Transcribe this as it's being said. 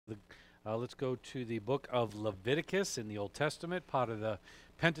Let's go to the book of Leviticus in the Old Testament, part of the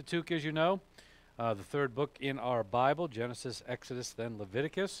Pentateuch, as you know. The third book in our Bible, Genesis, Exodus, then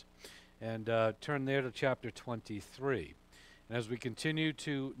Leviticus. And turn there to chapter 23. And as we continue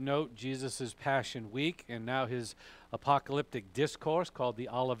to note Jesus' Passion Week and now his Apocalyptic Discourse called the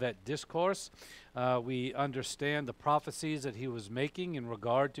Olivet Discourse, we understand the prophecies that he was making in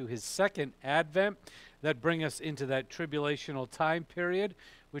regard to his second advent that bring us into that tribulational time period,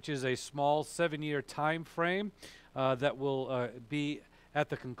 which is a small 7-year time frame that will be at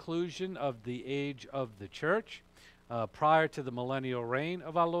the conclusion of the age of the church, prior to the millennial reign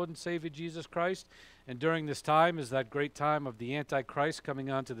of our Lord and Savior Jesus Christ. And during this time is that great time of the Antichrist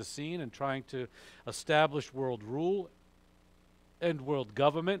coming onto the scene and trying to establish world rule and world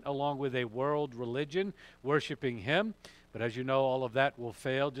government along with a world religion worshiping him. But as you know, all of that will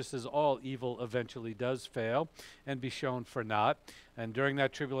fail, just as all evil eventually does fail and be shown for naught. And during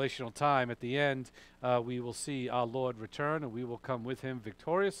that tribulational time, at the end, we will see our Lord return, and we will come with him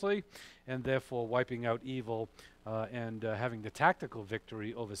victoriously, and therefore wiping out evil and having the tactical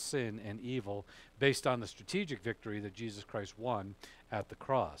victory over sin and evil based on the strategic victory that Jesus Christ won at the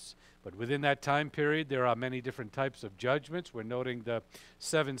cross. But within that time period, there are many different types of judgments. We're noting the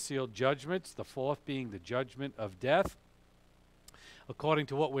 7 sealed judgments, the fourth being the judgment of death. According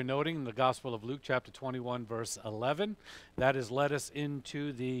to what we're noting in the Gospel of Luke, chapter 21, verse 11, that has led us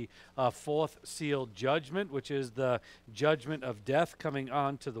into the fourth sealed judgment, which is the judgment of death coming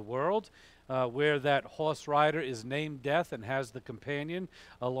on to the world, where that horse rider is named Death and has the companion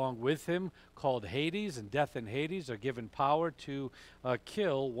along with him called Hades, and Death and Hades are given power to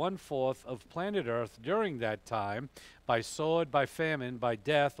kill 1/4 of planet Earth during that time by sword, by famine, by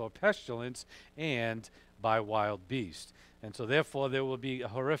death or pestilence, and by wild beast. And so therefore there will be a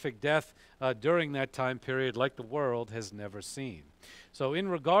horrific death during that time period like the world has never seen. So in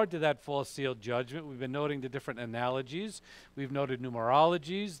regard to that fourth sealed judgment, we've been noting the different analogies. We've noted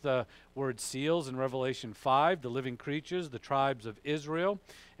numerologies, the word seals in Revelation 5, the living creatures, the tribes of Israel,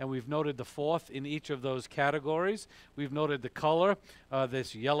 and we've noted the fourth in each of those categories. We've noted the color,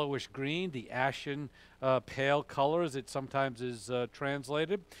 this yellowish green, the ashen pale color as it sometimes is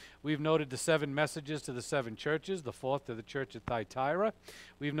translated. We've noted the 7 messages to the 7 churches, the fourth to the church at Thyatira.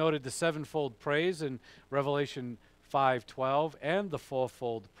 We've noted the sevenfold praise in Revelation 5:12 and the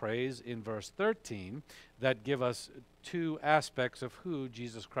fourfold praise in verse 13 that give us 2 aspects of who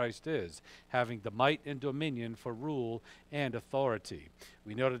Jesus Christ is, having the might and dominion for rule and authority.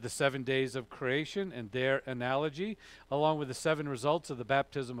 We noted the 7 days of creation and their analogy, along with the 7 results of the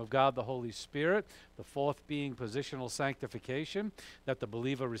baptism of God the Holy Spirit, the fourth being positional sanctification that the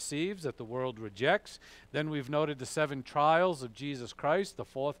believer receives, that the world rejects. Then we've noted the 7 trials of Jesus Christ, the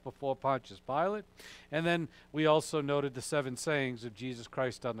fourth before Pontius Pilate. And then we also noted the 7 sayings of Jesus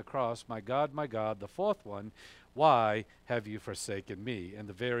Christ on the cross, my God, the fourth one, why have you forsaken me? And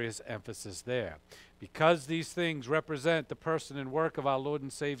the various emphasis there. Because these things represent the person and work of our Lord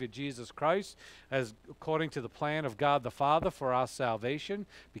and Savior Jesus Christ, as according to the plan of God the Father for our salvation,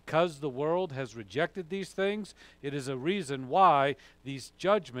 because the world has rejected these things, it is a reason why these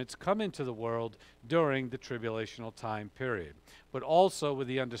judgments come into the world during the tribulational time period. But also with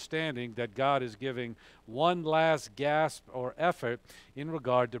the understanding that God is giving one last gasp or effort in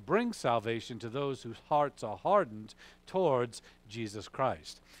regard to bring salvation to those whose hearts are hardened towards Jesus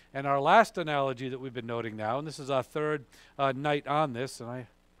Christ. And our last analogy that we've been noting now, and this is our third night on this, and I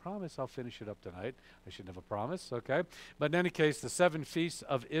promise I'll finish it up tonight. I should never promise, okay? But in any case, the 7 feasts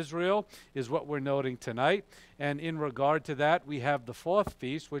of Israel is what we're noting tonight. And in regard to that, we have the fourth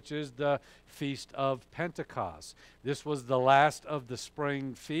feast, which is the Feast of Pentecost. This was the last of the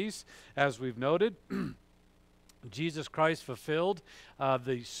spring feasts, as we've noted. Jesus Christ fulfilled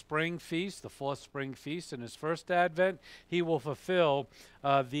the spring feast, the fourth spring feast in his first advent. He will fulfill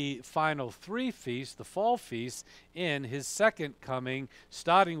the final 3 feasts, the fall feasts, in his second coming,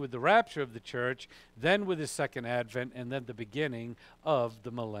 starting with the rapture of the church, then with his second advent, and then the beginning of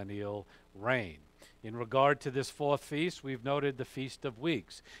the millennial reign. In regard to this fourth feast, we've noted the Feast of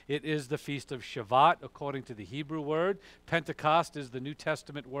Weeks. It is the Feast of Shavuot, according to the Hebrew word. Pentecost is the New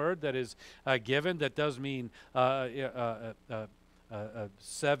Testament word that is given, that does mean 7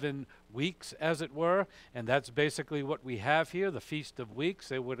 weeks, as it were, and that's basically what we have here, the Feast of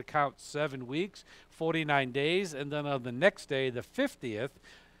Weeks. It would account 7 weeks, 49 days, and then on the next day, the 50th,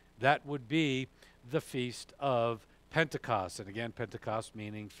 that would be the Feast of Pentecost, and again, Pentecost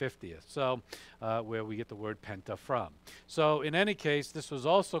meaning 50th, so where we get the word penta from. So in any case, this was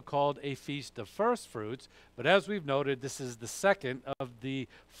also called a Feast of First Fruits, but as we've noted, this is the second of the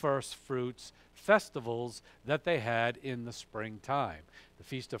first fruits festivals that they had in the springtime. The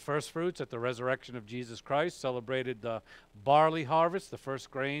Feast of First Fruits at the resurrection of Jesus Christ celebrated the barley harvest, the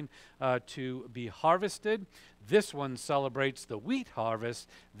first grain to be harvested. This one celebrates the wheat harvest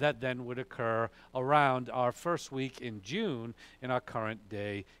that then would occur around our first week in June in our current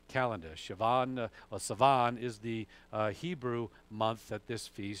day calendar. Sivan is the Hebrew month that this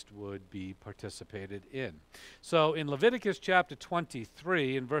feast would be participated in. So in Leviticus chapter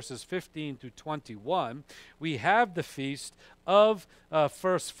 23, in verses 15 through 21, we have the feast of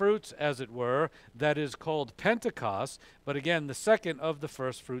first fruits, as it were, that is called Pentecost, but again, the second of the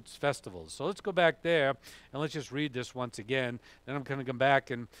first fruits festivals. So let's go back there and let's just read this once again. Then I'm going to come back,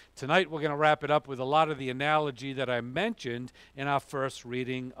 and tonight we're going to wrap it up with a lot of the analogy that I mentioned in our first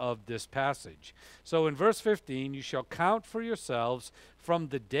reading of this passage. So in verse 15, you shall count for yourselves from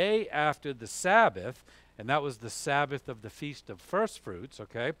the day after the Sabbath, and that was the Sabbath of the Feast of First Fruits,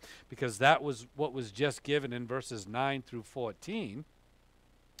 okay, because that was what was just given in verses 9 through 14.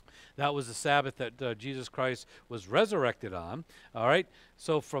 That was the Sabbath that Jesus Christ was resurrected on, all right?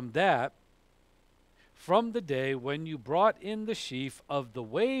 So from that, from the day when you brought in the sheaf of the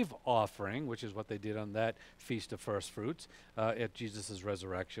wave offering, which is what they did on that Feast of First Fruits at Jesus'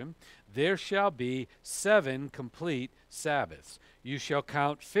 resurrection, there shall be 7 complete Sabbaths. You shall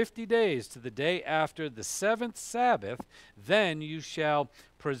count 50 days to the day after the 7th Sabbath. Then you shall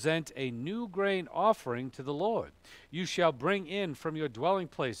present a new grain offering to the Lord. You shall bring in from your dwelling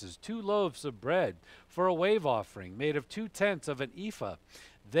places 2 loaves of bread for a wave offering made of 2/10 of an ephah.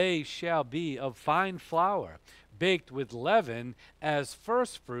 They shall be of fine flour, baked with leaven as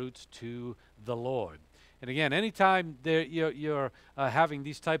first fruits to the Lord. And again, anytime you're having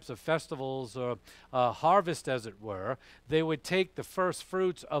these types of festivals or harvest, as it were, they would take the first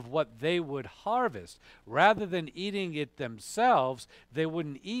fruits of what they would harvest. Rather than eating it themselves, they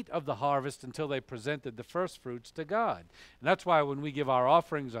wouldn't eat of the harvest until they presented the first fruits to God. And that's why when we give our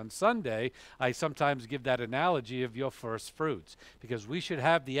offerings on Sunday, I sometimes give that analogy of your first fruits, because we should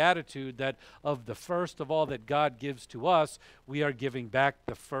have the attitude that of the first of all that God gives to us, we are giving back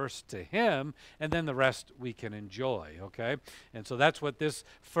the first to Him, and then the rest we can enjoy, okay? And so that's what this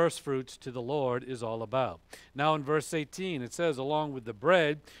first fruits to the Lord is all about. Now in verse 18, it says, along with the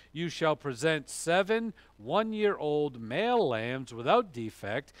bread, you shall present 7 one-year-old male lambs without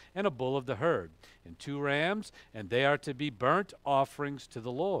defect, and a bull of the herd, and 2 rams, and they are to be burnt offerings to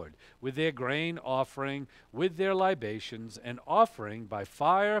the Lord, with their grain offering, with their libations, and offering by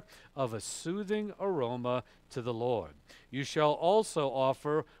fire of a soothing aroma to the Lord. You shall also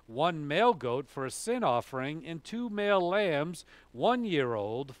offer 1 male goat for a sin offering, and 2 male lambs,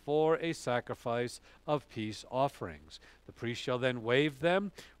 1-year-old, for a sacrifice of peace offerings. The priest shall then wave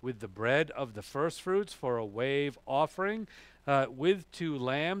them with the bread of the firstfruits for a wave offering, with 2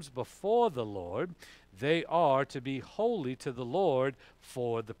 lambs before the Lord. They are to be holy to the Lord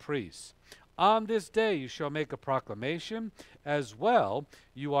for the priests. On this day you shall make a proclamation. As well,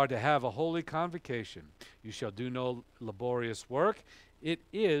 you are to have a holy convocation. You shall do no laborious work. It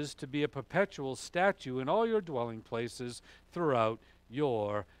is to be a perpetual statute in all your dwelling places throughout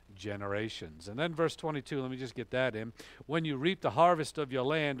your generations. And then verse 22, let me just get that in. When you reap the harvest of your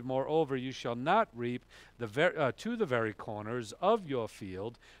land, moreover, you shall not reap to the very corners of your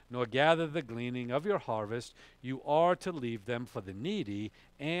field, nor gather the gleaning of your harvest. You are to leave them for the needy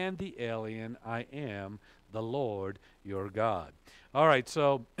and the alien. I am the Lord your God. All right,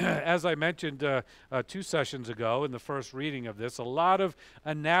 so as I mentioned 2 sessions ago in the first reading of this, a lot of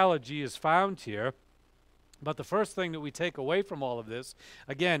analogy is found here. But the first thing that we take away from all of this,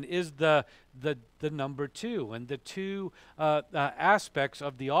 again, is the number 2 and the 2 aspects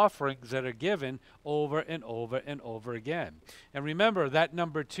of the offerings that are given over and over and over again. And remember, that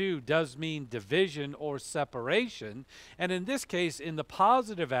number 2 does mean division or separation. And in this case, in the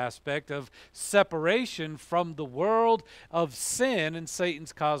positive aspect of separation from the world of sin and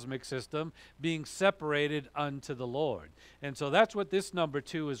Satan's cosmic system, being separated unto the Lord. And so that's what this number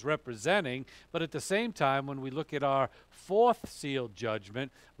 2 is representing. But at the same time, when we look at our 4th sealed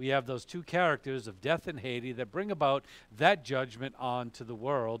judgment, we have those 2 characters of death and Hades that bring about that judgment onto the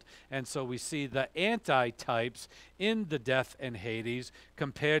world. And so we see the anti-types in the death and Hades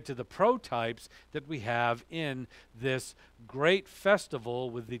compared to the protypes that we have in this great festival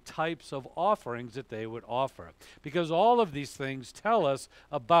with the types of offerings that they would offer. Because all of these things tell us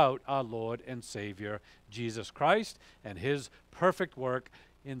about our Lord and Savior, Jesus Christ, and His perfect work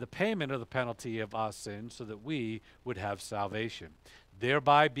in the payment of the penalty of our sins so that we would have salvation,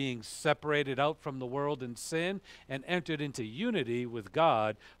 thereby being separated out from the world and sin and entered into unity with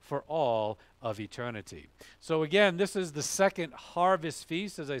God for all of eternity. So again, this is the second harvest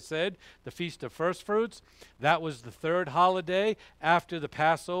feast, as I said, the Feast of First Fruits. That was the third holiday after the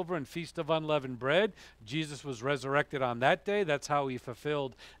Passover and Feast of Unleavened Bread. Jesus was resurrected on that day. That's how he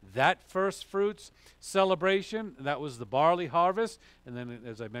fulfilled that first fruits celebration. That was the barley harvest. And then,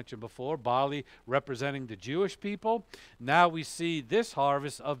 as I mentioned before, barley representing the Jewish people. Now we see this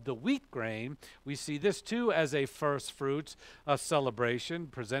harvest of the wheat grain. We see this too as a first fruits celebration,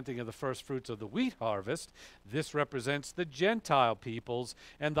 presenting of the first fruits of the wheat harvest. This represents the Gentile peoples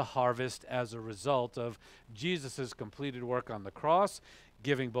and the harvest as a result of Jesus' completed work on the cross,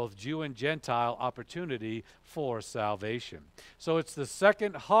 giving both Jew and Gentile opportunity for salvation. So it's the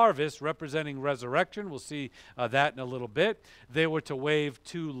second harvest representing resurrection. We'll see that in a little bit. They were to wave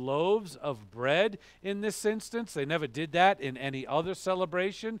 2 loaves of bread in this instance. They never did that in any other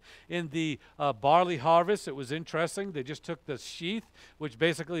celebration. In the barley harvest, it was interesting. They just took the sheath, which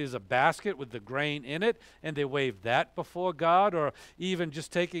basically is a basket with the grain in it, and they waved that before God, or even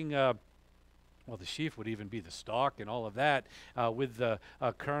just taking well, the sheaf would even be the stalk and all of that with the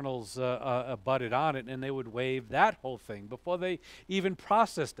kernels budded on it, and they would wave that whole thing before they even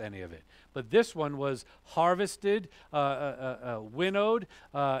processed any of it. But this one was harvested, winnowed,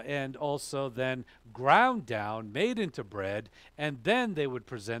 and also then ground down, made into bread, and then they would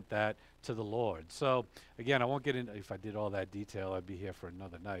present that to the Lord. So again, I won't get into, if I did all that detail, I'd be here for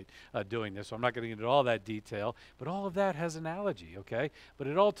another night doing this, so I'm not getting into all that detail, but all of that has analogy, okay? But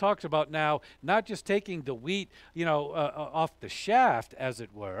it all talks about now not just taking the wheat, off the shaft, as it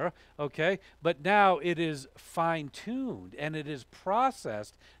were, okay, but now it is fine-tuned and it is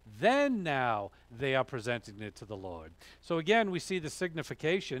processed. Then now they are presenting it to the Lord. So again, we see the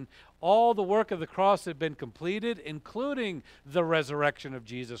signification. All the work of the cross had been completed, including the resurrection of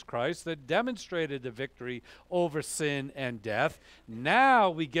Jesus Christ that demonstrated the victory over sin and death. Now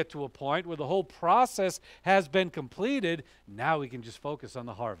we get to a point where the whole process has been completed. Now we can just focus on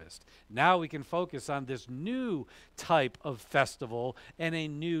the harvest. Now we can focus on this new type of festival and a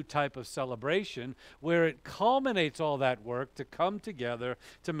new type of celebration where it culminates all that work to come together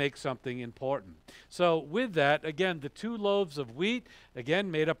to make something important. So with that, again, the 2 loaves of wheat,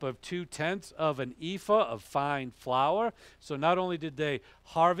 again, made up of 2/10 of an ephah of fine flour. So not only did they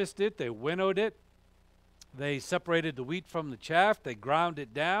harvest it, they winnowed it, they separated the wheat from the chaff, they ground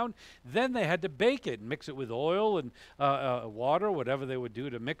it down, then they had to bake it and mix it with oil and water, whatever they would do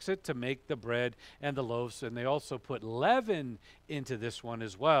to mix it to make the bread and the loaves. And they also put leaven into this one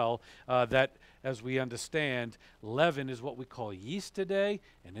as well, that, as we understand, leaven is what we call yeast today,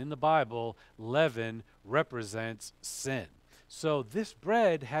 and in the Bible, leaven represents sin. So this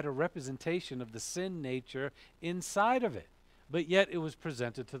bread had a representation of the sin nature inside of it, but yet it was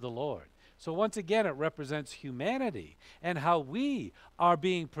presented to the Lord. So once again, it represents humanity and how we are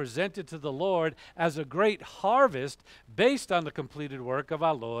being presented to the Lord as a great harvest based on the completed work of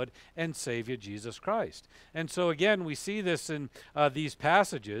our Lord and Savior Jesus Christ. And so again, we see this in these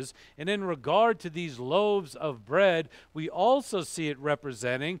passages. And in regard to these loaves of bread, we also see it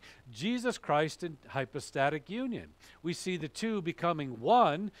representing Jesus Christ in hypostatic union. We see the two becoming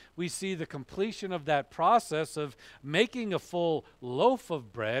one. We see the completion of that process of making a full loaf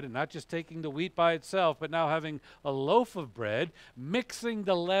of bread, and not just taking the wheat by itself, but now having a loaf of bread, mixing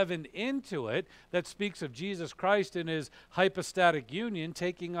the leaven into it. That speaks of Jesus Christ in his hypostatic union,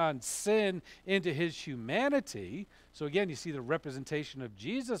 taking on sin into his humanity. So again, you see the representation of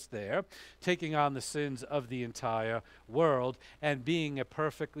Jesus there, taking on the sins of the entire world and being a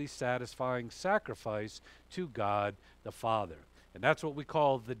perfectly satisfying sacrifice to God the Father. And that's what we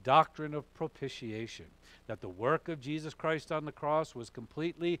call the doctrine of propitiation, that the work of Jesus Christ on the cross was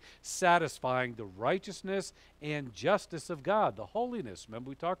completely satisfying the righteousness and justice of God, the holiness. Remember,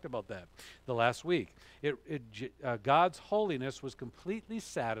 we talked about that the last week. God's holiness was completely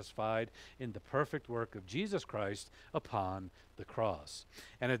satisfied in the perfect work of Jesus Christ upon the cross.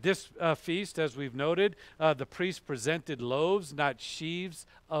 And at this feast, as we've noted, the priest presented loaves, not sheaves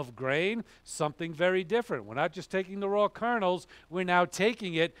of grain, something very different. We're not just taking the raw kernels, we're now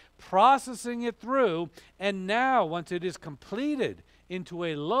taking it, processing it through, and now, once it is completed into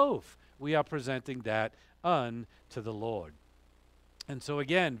a loaf, we are presenting that unto the Lord. And so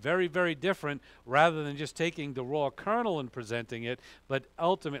again, very, very different, rather than just taking the raw kernel and presenting it, but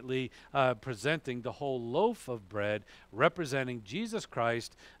ultimately presenting the whole loaf of bread, representing Jesus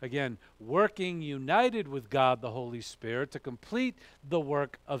Christ, again, working united with God the Holy Spirit to complete the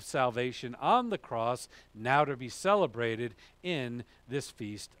work of salvation on the cross, now to be celebrated in this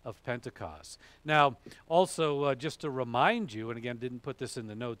Feast of Pentecost. Now, also, just to remind you, and again, didn't put this in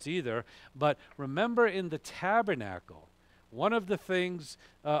the notes either, but remember in the tabernacle, one of the things,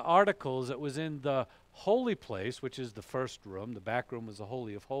 articles that was in the holy place, which is the first room. The back room was the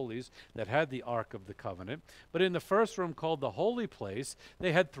Holy of Holies that had the Ark of the Covenant. But in the first room, called the holy place,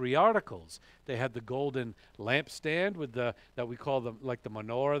 they had 3 articles. They had the golden lampstand with that we call like the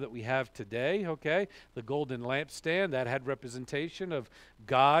menorah that we have today, okay? The golden lampstand, that had representation of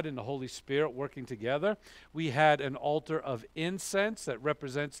God and the Holy Spirit working together. We had an altar of incense that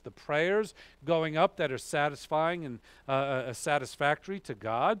represents the prayers going up that are satisfying and satisfactory to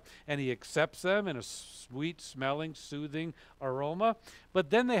God, and he accepts them in a sweet smelling, soothing aroma.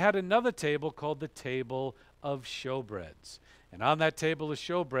 But then they had another table called the table of showbreads. And on that table of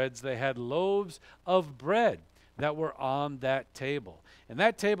showbreads, they had loaves of bread that were on that table. And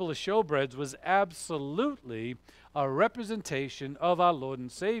that table of showbreads was absolutely a representation of our Lord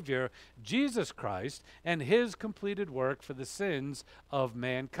and Savior, Jesus Christ, and his completed work for the sins of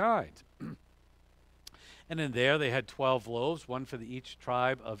mankind. And in there they had 12 loaves, one for each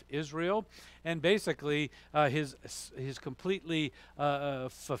tribe of Israel. And basically his completely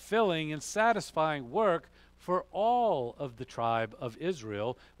fulfilling and satisfying work for all of the tribe of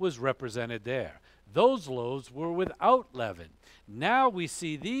Israel was represented there. Those loaves were without leaven. Now we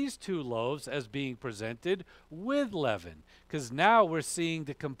see these 2 loaves as being presented with leaven, because now we're seeing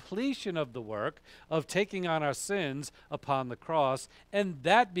the completion of the work of taking on our sins upon the cross, and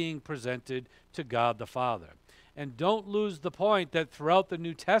that being presented to God the Father. And don't lose the point that throughout the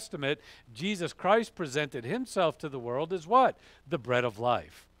New Testament, Jesus Christ presented himself to the world as what? The bread of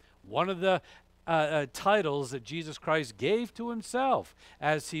life. One of the titles that Jesus Christ gave to himself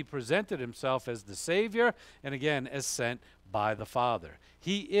as he presented himself as the Savior, and again, as sent by the Father.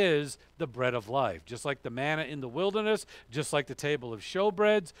 He is the bread of life, just like the manna in the wilderness, just like the table of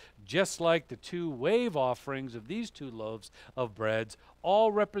showbreads, just like the 2 wave offerings of these 2 loaves of breads,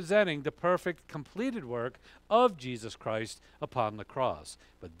 all representing the perfect completed work of Jesus Christ upon the cross.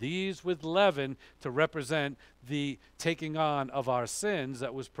 But these with leaven to represent the taking on of our sins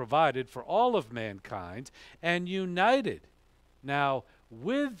that was provided for all of mankind and united now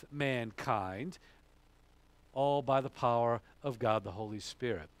with mankind, all by the power of God the Holy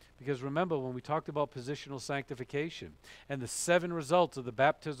Spirit. Because remember, when we talked about positional sanctification and the 7 results of the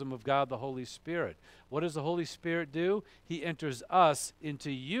baptism of God the Holy Spirit, what does the Holy Spirit do? He enters us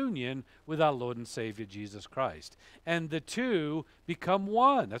into union with our Lord and Savior Jesus Christ. And the 2 become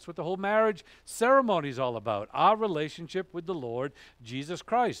one. That's what the whole marriage ceremony is all about, our relationship with the Lord Jesus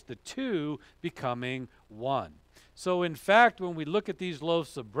Christ, the 2 becoming one. So in fact, when we look at these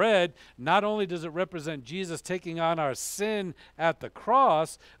loaves of bread, not only does it represent Jesus taking on our sin at the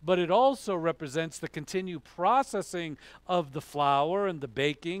cross, but it also represents the continued processing of the flour and the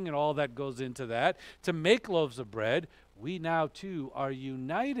baking and all that goes into that to make loaves of bread. We now too are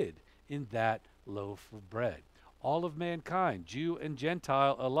united in that loaf of bread. All of mankind, Jew and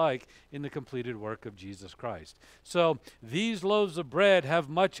Gentile alike, in the completed work of Jesus Christ. So these loaves of bread have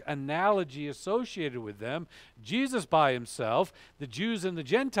much analogy associated with them. Jesus by himself, the Jews and the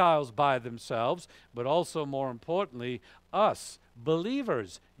Gentiles by themselves, but also more importantly, us,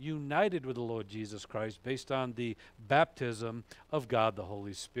 believers, united with the Lord Jesus Christ based on the baptism of God the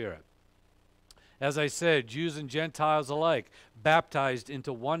Holy Spirit. As I said, Jews and Gentiles alike, baptized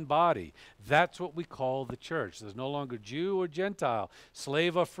into one body. That's what we call the church. There's no longer Jew or Gentile,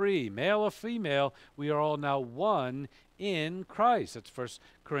 slave or free, male or female. We are all now one in Christ. That's 1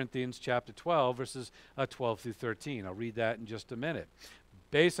 Corinthians chapter 12, verses 12 through 13. I'll read that in just a minute.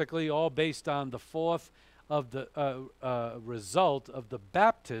 Basically, all based on the 4th of the result of the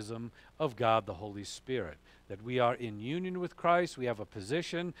baptism of God the Holy Spirit. That we are in union with Christ, we have a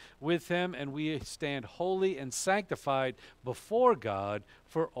position with him, and we stand holy and sanctified before God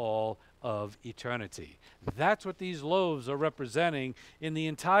for all of eternity. That's what these loaves are representing in the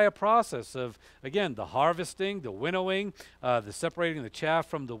entire process of, again, the harvesting, the winnowing, the separating the chaff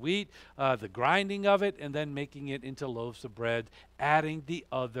from the wheat, the grinding of it, and then making it into loaves of bread, adding the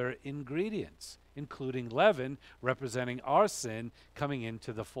other ingredients, including leaven, representing our sin coming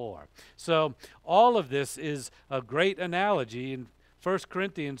into the fore. So all of this is a great analogy. In 1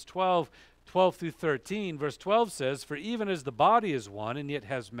 Corinthians 12 through 13, verse 12 says, "For even as the body is one, and yet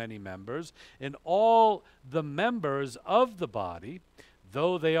has many members, and all the members of the body,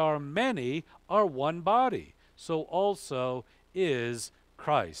 though they are many, are one body, so also is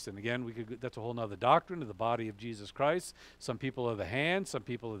Christ." And again, that's a whole nother doctrine of the body of Jesus Christ. Some people are the hands, some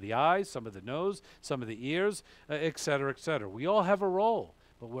people are the eyes, some are the nose, some are the ears, etc., etc. We all have a role,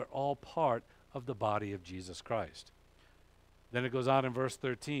 but we're all part of the body of Jesus Christ. Then it goes on in verse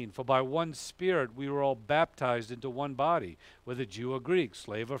 13, "For by one Spirit we were all baptized into one body, whether Jew or Greek,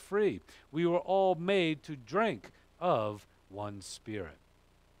 slave or free. We were all made to drink of one Spirit.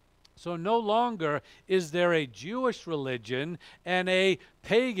 So no longer is there a Jewish religion and a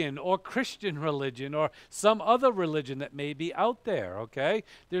pagan or Christian religion or some other religion that may be out there, okay?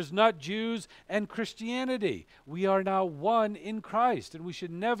 There's not Jews and Christianity. We are now one in Christ, and we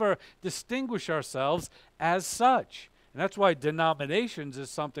should never distinguish ourselves as such. And that's why denominations is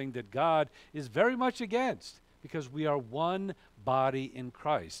something that God is very much against, because we are one body in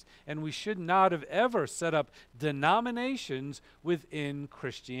Christ. And we should not have ever set up denominations within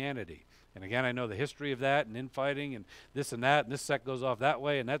Christianity. And again, I know the history of that and infighting and this sect goes off that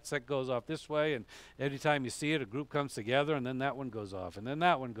way and that sect goes off this way, and every time you see it, a group comes together and then that one goes off and then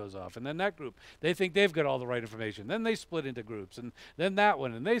that one goes off and then that group, they think they've got all the right information. Then they split into groups and then that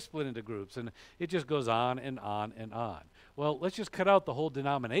one and they split into groups, and it just goes on and on and on. Well, let's just cut out the whole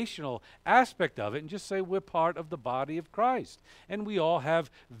denominational aspect of it and just say we're part of the body of Christ. And we all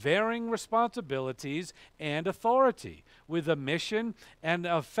have varying responsibilities and authority with a mission and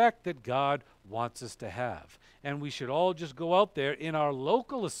effect that God wants us to have. And we should all just go out there in our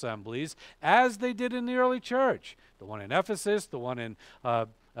local assemblies as they did in the early church. The one in Ephesus, the one in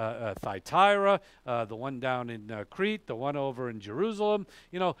Thyatira, the one down in Crete, the one over in Jerusalem.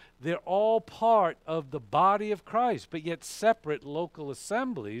 You know, they're all part of the body of Christ, but yet separate local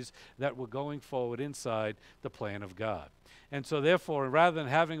assemblies that were going forward inside the plan of God. And so therefore, rather than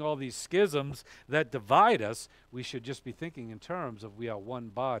having all these schisms that divide us, we should just be thinking in terms of we are one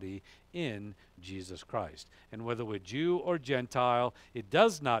body in Jesus Christ. And whether we're Jew or Gentile, it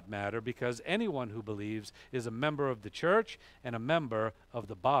does not matter, because anyone who believes is a member of the church and a member of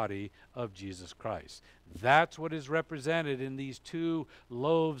the body of Jesus Christ. That's what is represented in these two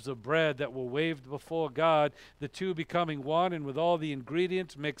loaves of bread that were waved before God, the two becoming one and with all the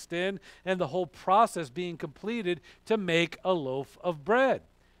ingredients mixed in, and the whole process being completed to make a loaf of bread.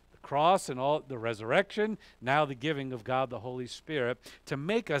 The cross and all the resurrection, now the giving of God the Holy Spirit to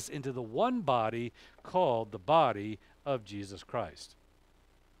make us into the one body called the body of Jesus Christ.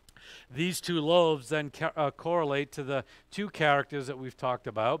 These two loaves then correlate to the two characters that we've talked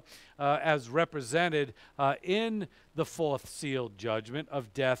about as represented in the fourth sealed judgment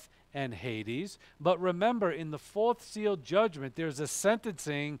of death and Hades. But remember, in the fourth sealed judgment, there's a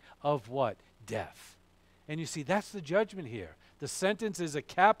sentencing of what? Death. And you see, that's the judgment here. The sentence is a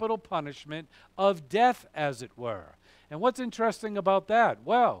capital punishment of death, as it were. And what's interesting about that?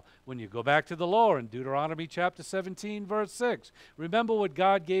 Well, when you go back to the law in Deuteronomy chapter 17, verse 6, remember what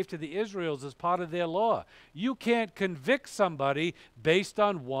God gave to the Israelites as part of their law. You can't convict somebody based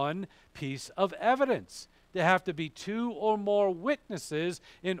on one piece of evidence. There have to be two or more witnesses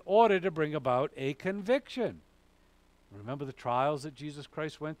in order to bring about a conviction. Remember the trials that Jesus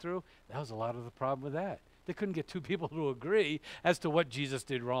Christ went through? That was a lot of the problem with that. They couldn't get two people to agree as to what Jesus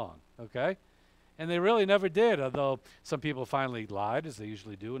did wrong, okay? And they really never did, although some people finally lied, as they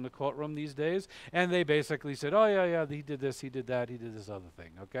usually do in the courtroom these days, and they basically said, oh, yeah, he did this, he did that, he did this other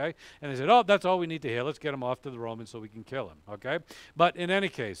thing, okay? And they said, oh, that's all we need to hear. Let's get him off to the Romans so we can kill him, okay? But in any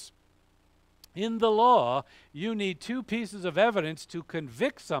case, in the law, you need two pieces of evidence to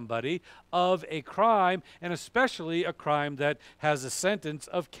convict somebody of a crime, and especially a crime that has a sentence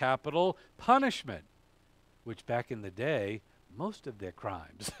of capital punishment, which back in the day, most of their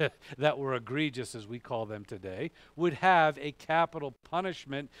crimes that were egregious, as we call them today, would have a capital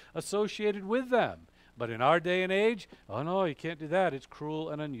punishment associated with them. But in our day and age, oh no, you can't do that. It's cruel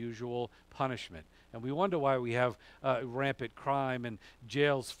and unusual punishment. And we wonder why we have rampant crime and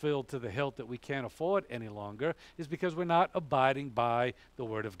jails filled to the hilt that we can't afford any longer, is because we're not abiding by the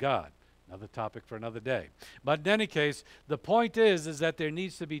Word of God. Another topic for another day. But in any case, the point is that there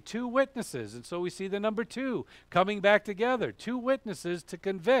needs to be two witnesses. And so we see the number two coming back together. Two witnesses to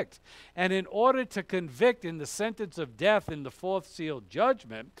convict. And in order to convict in the sentence of death in the fourth sealed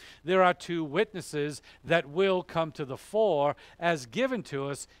judgment, there are two witnesses that will come to the fore as given to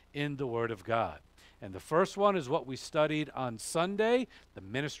us in the Word of God. And the first one is what we studied on Sunday, the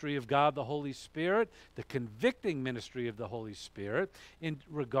ministry of God, the Holy Spirit, the convicting ministry of the Holy Spirit in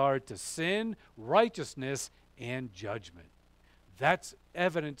regard to sin, righteousness, and judgment. That's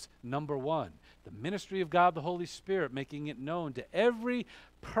evidence number one. The ministry of God, the Holy Spirit, making it known to every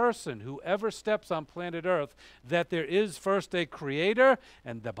person who ever steps on planet Earth that there is first a Creator,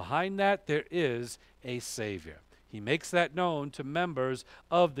 and that behind that there is a Savior. He makes that known to members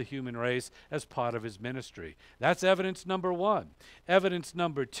of the human race as part of his ministry. That's evidence number one. Evidence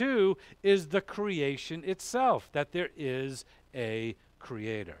number two is the creation itself, that there is a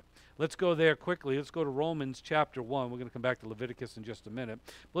creator. Let's go there quickly. Let's go to Romans chapter 1. We're going to come back to Leviticus in just a minute.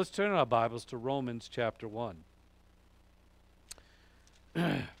 But let's turn our Bibles to Romans chapter 1.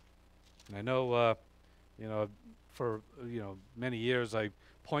 And I know, for many years I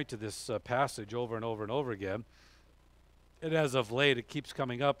point to this passage over and over and over again. And as of late, it keeps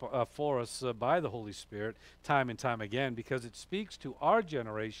coming up for us by the Holy Spirit time and time again, because it speaks to our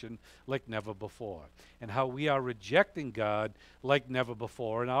generation like never before, and how we are rejecting God like never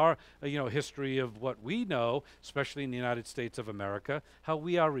before. In our history of what we know, especially in the United States of America, how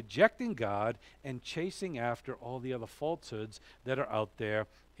we are rejecting God and chasing after all the other falsehoods that are out there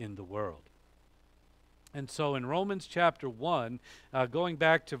in the world. And so in Romans chapter 1, going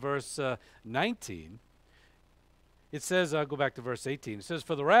back to verse 19, it says, I'll go back to verse 18. It says,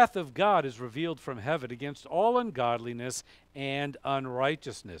 "For the wrath of God is revealed from heaven against all ungodliness and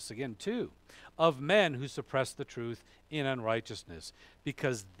unrighteousness," again, two, "of men who suppress the truth in unrighteousness,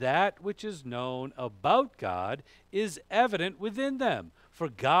 because that which is known about God is evident within them, for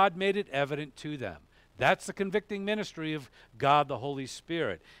God made it evident to them." That's the convicting ministry of God the Holy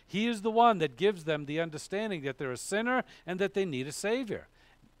Spirit. He is the one that gives them the understanding that they're a sinner and that they need a Savior.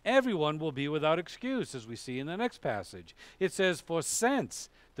 Everyone will be without excuse, as we see in the next passage. It says, "For since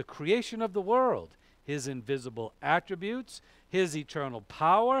the creation of the world, his invisible attributes, his eternal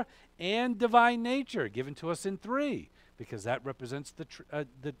power, and divine nature," given to us in three, because that represents the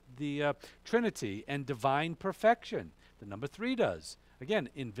Trinity and divine perfection. The number three does. Again,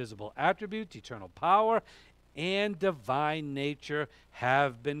 invisible attributes, eternal power, and divine nature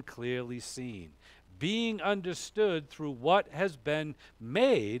have been clearly seen, being understood through what has been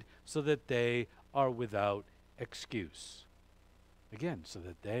made, so that they are without excuse. Again, so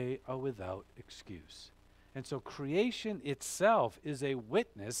that they are without excuse. And so creation itself is a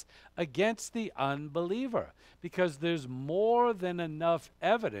witness against the unbeliever, because there's more than enough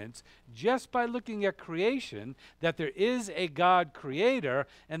evidence just by looking at creation that there is a God creator,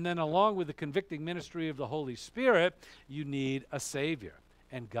 and then along with the convicting ministry of the Holy Spirit, you need a Savior.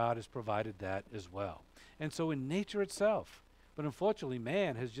 And God has provided that as well. And so in nature itself, but unfortunately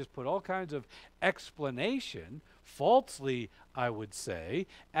man has just put all kinds of explanation, falsely I would say,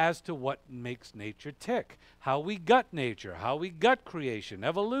 as to what makes nature tick. How we got nature, how we got creation,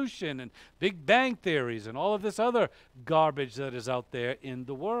 evolution, and Big Bang theories, and all of this other garbage that is out there in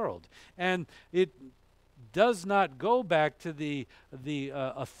the world. And it does not go back to the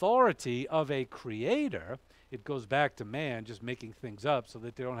authority of a creator. It goes back to man just making things up so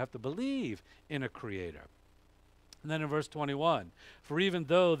that they don't have to believe in a creator. And then in verse 21, "For even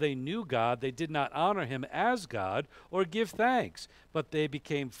though they knew God, they did not honor him as God or give thanks, but they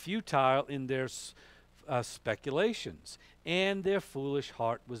became futile in their speculations, and their foolish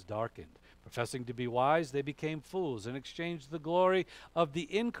heart was darkened. Professing to be wise, they became fools and exchanged the glory of the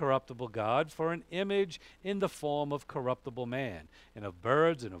incorruptible God for an image in the form of corruptible man, and of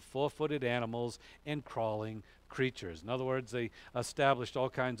birds, and of four-footed animals, and crawling creatures." In other words, they established all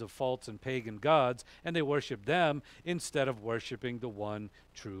kinds of false and pagan gods, and they worshiped them instead of worshiping the one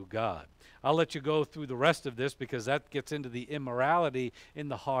true God. I'll let you go through the rest of this, because that gets into the immorality in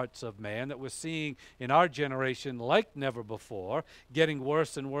the hearts of man that we're seeing in our generation like never before, getting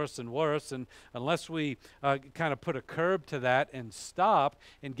worse and worse and worse. And unless we kind of put a curb to that and stop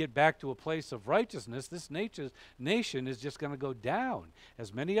and get back to a place of righteousness, this nation is just going to go down,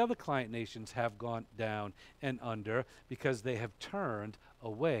 as many other client nations have gone down and under, because they have turned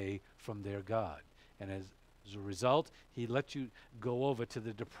away from their God. And as a result, he lets you go over to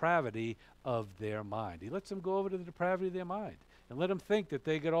the depravity of their mind. He lets them go over to the depravity of their mind and let them think that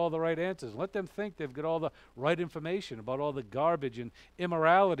they get all the right answers. Let them think they've got all the right information about all the garbage and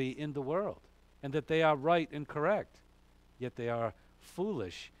immorality in the world, and that they are right and correct. Yet they are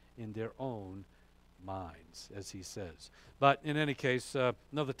foolish in their own minds, as he says. But in any case,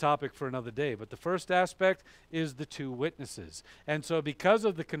 another topic for another day. But the first aspect is the two witnesses. And so because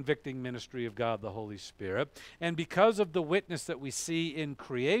of the convicting ministry of God the Holy Spirit, and because of the witness that we see in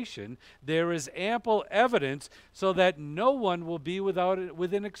creation, there is ample evidence so that no one will be with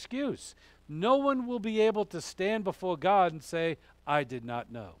an excuse. No one will be able to stand before God and say, "I did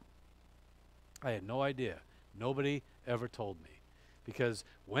not know. I had no idea. Nobody ever told me." Because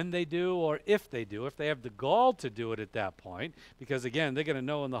when they do, or if they do, if they have the gall to do it at that point, because again, they're going to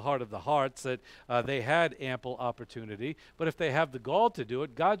know in the heart of the hearts that they had ample opportunity, but if they have the gall to do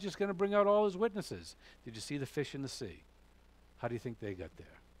it, God's just going to bring out all his witnesses. Did you see the fish in the sea? How do you think they got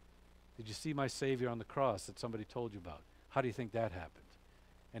there? Did you see my Savior on the cross that somebody told you about? How do you think that happened?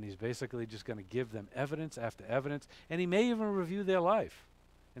 And he's basically just going to give them evidence after evidence, and he may even review their life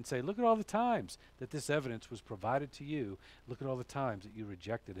and say, "Look at all the times that this evidence was provided to you. Look at all the times that you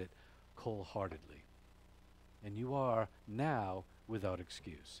rejected it wholeheartedly. And you are now without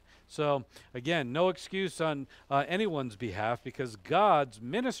excuse. So, again, no excuse on anyone's behalf, because God's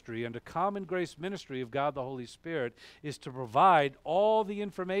ministry, under common grace ministry of God the Holy Spirit, is to provide all the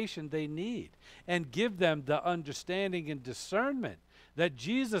information they need and give them the understanding and discernment that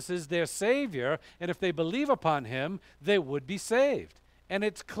Jesus is their Savior, and if they believe upon him, they would be saved. And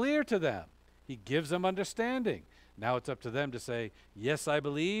it's clear to them. He gives them understanding. Now it's up to them to say, yes, I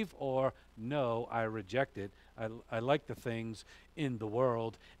believe, or no, I reject it. I like the things in the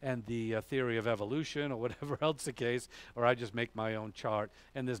world and the theory of evolution or whatever else the case, or I just make my own chart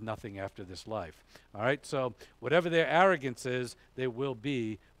and there's nothing after this life. All right, so whatever their arrogance is, they will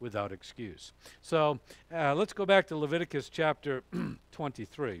be without excuse. So let's go back to Leviticus chapter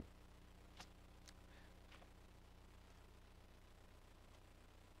 23.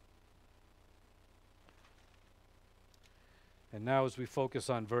 And now as we focus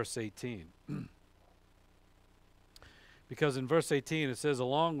on verse 18. Because in verse 18 it says,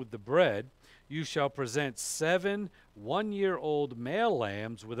 along with the bread, you shall present 7 one-year-old male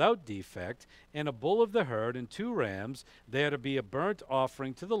lambs without defect, and a bull of the herd, and 2 rams. They are to be a burnt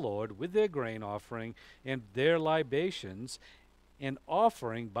offering to the Lord with their grain offering and their libations, an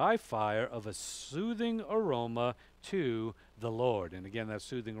offering by fire of a soothing aroma to the Lord. And again, that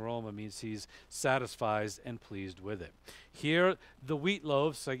soothing aroma means he's satisfied and pleased with it. Here, the wheat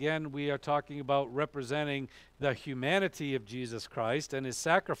loaves, again, we are talking about representing the humanity of Jesus Christ and his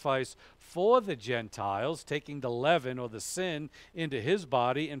sacrifice for the Gentiles, taking the leaven or the sin into his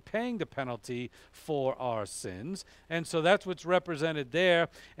body and paying the penalty for our sins. And so that's what's represented there.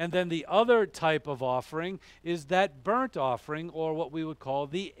 And then the other type of offering is that burnt offering, or what we would call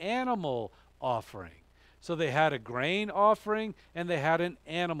the animal offering. So they had a grain offering and they had an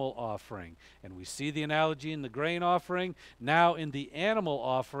animal offering. And we see the analogy in the grain offering. Now in the animal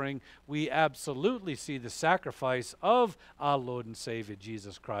offering, we absolutely see the sacrifice of our Lord and Savior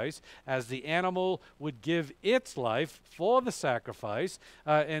Jesus Christ, as the animal would give its life for the sacrifice,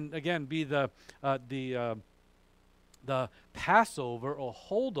 and again be the Passover or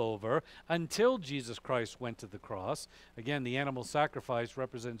holdover until Jesus Christ went to the cross. Again, the animal sacrifice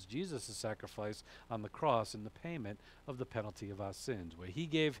represents Jesus' sacrifice on the cross and the payment of the penalty of our sins, where he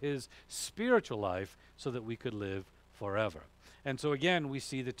gave his spiritual life so that we could live forever. And so again, we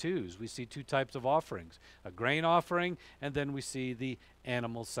see the twos. We see 2 types of offerings, a grain offering, and then we see the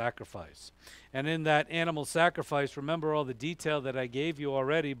animal sacrifice. And in that animal sacrifice, remember all the detail that I gave you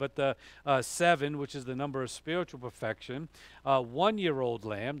already, but the 7, which is the number of spiritual perfection, 1-year-old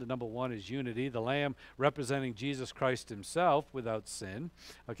lamb, the number 1 is unity, the lamb representing Jesus Christ himself without sin,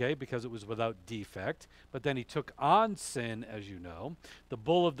 okay, because it was without defect, but then he took on sin, as you know. The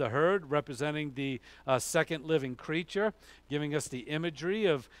bull of the herd representing the second living creature, giving us the imagery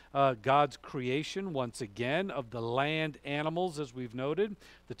of God's creation once again, of the land animals, as we've noted.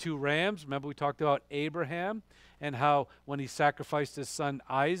 The 2 rams, remember we talked about Abraham and how when he sacrificed his son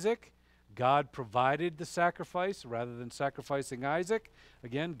Isaac, God provided the sacrifice rather than sacrificing Isaac.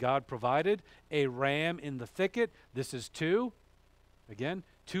 Again, God provided a ram in the thicket. This is 2. Again,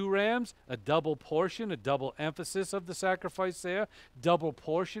 2 rams, a double portion, a double emphasis of the sacrifice there, double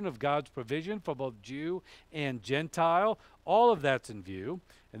portion of God's provision for both Jew and Gentile. All of that's in view.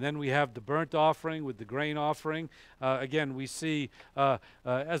 And then we have the burnt offering with the grain offering. Again, we see,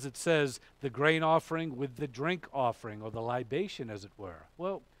 as it says, the grain offering with the drink offering, or the libation, as it were.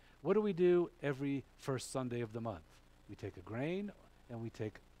 Well, what do we do every first Sunday of the month? We take a grain and we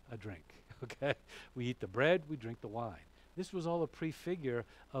take a drink, okay? We eat the bread, we drink the wine. This was all a prefigure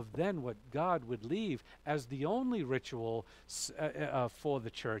of then what God would leave as the only ritual for the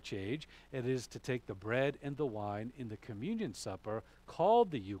church age. It is to take the bread and the wine in the communion supper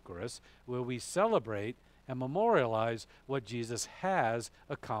called the Eucharist, where we celebrate and memorialize what Jesus has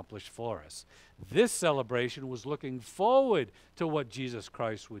accomplished for us. This celebration was looking forward to what Jesus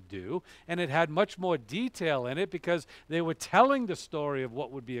Christ would do, and it had much more detail in it because they were telling the story of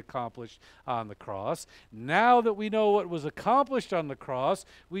what would be accomplished on the cross. Now that we know what was accomplished on the cross,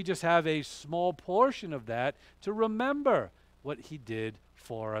 we just have a small portion of that to remember what he did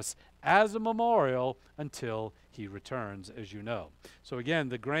for us as a memorial until he returns, as you know. So again,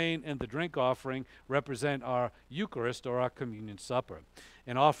 the grain and the drink offering represent our Eucharist, or our communion supper.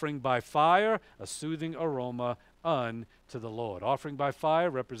 An offering by fire, a soothing aroma unto the Lord. Offering by fire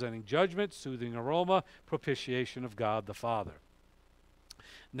representing judgment, soothing aroma, propitiation of God the Father.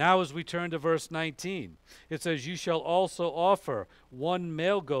 Now as we turn to verse 19, it says, "You shall also offer 1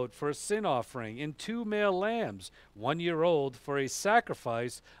 male goat for a sin offering, and 2 male lambs, 1 year old, for a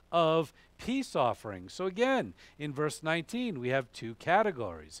sacrifice of peace offering." So again, in verse 19, we have 2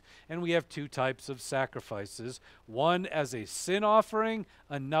 categories, and we have 2 types of sacrifices, one as a sin offering,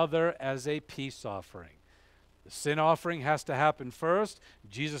 another as a peace offering. The sin offering has to happen first.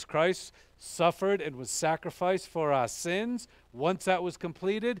 Jesus Christ suffered and was sacrificed for our sins. Once that was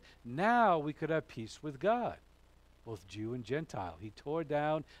completed, now we could have peace with God, both Jew and Gentile. He tore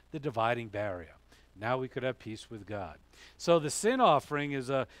down the dividing barrier. Now we could have peace with God. So the sin offering is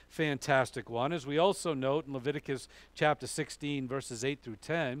a fantastic one, as we also note in Leviticus chapter 16, verses 8 through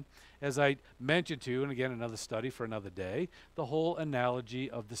 10, as I mentioned to you, and again another study for another day, the whole analogy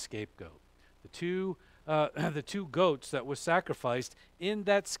of the scapegoat. The two goats that were sacrificed in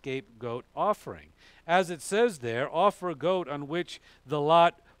that scapegoat offering. As it says there, offer a goat on which the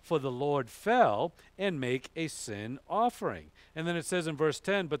lot for the Lord fell, and make a sin offering. And then it says in verse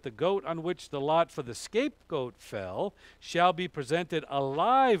 10, "But the goat on which the lot for the scapegoat fell shall be presented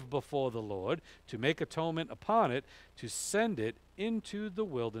alive before the Lord to make atonement upon it, to send it into the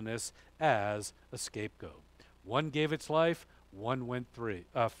wilderness as a scapegoat." One gave its life, one went free.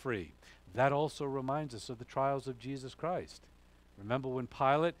 That also reminds us of the trials of Jesus Christ. Remember when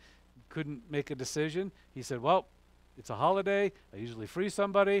Pilate couldn't make a decision? He said, "Well, it's a holiday. I usually free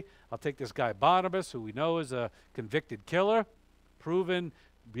somebody. I'll take this guy Barnabas, who we know is a convicted killer, proven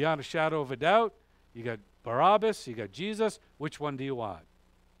beyond a shadow of a doubt. You got Barabbas, you got Jesus. Which one do you want?"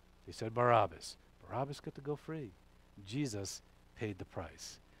 He said Barabbas. Barabbas got to go free. Jesus paid the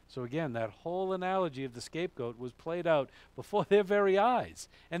price. So again, that whole analogy of the scapegoat was played out before their very eyes.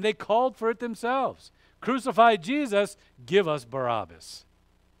 And they called for it themselves. "Crucify Jesus, give us Barabbas."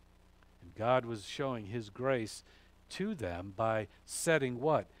 And God was showing his grace to them by setting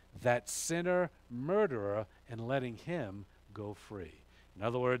what? That sinner, murderer, and letting him go free. In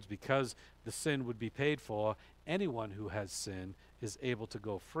other words, because the sin would be paid for, anyone who has sin is able to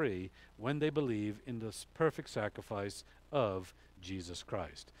go free when they believe in the perfect sacrifice of Jesus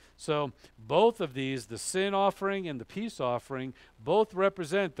Christ. So both of these, the sin offering and the peace offering, both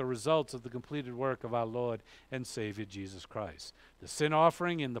represent the results of the completed work of our Lord and Savior Jesus Christ. The sin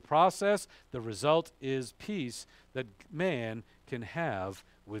offering, in the process, the result is peace that man can have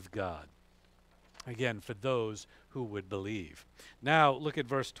with God. Again, for those who would believe. Now look at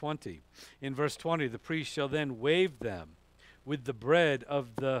verse 20. In verse 20, "The priest shall then wave them with the bread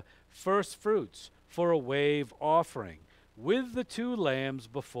of the first fruits for a wave offering, with the 2 lambs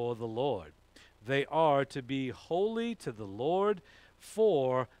before the Lord. They are to be holy to the Lord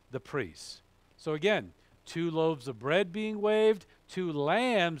for the priests." So again, 2 loaves of bread being waved, 2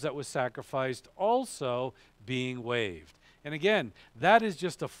 lambs that were sacrificed also being waved. And again, that is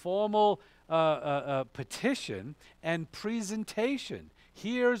just a formal petition and presentation.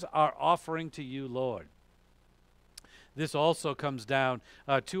 Here's our offering to you, Lord. This also comes down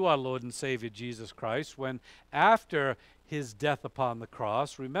to our Lord and Savior Jesus Christ, when after his death upon the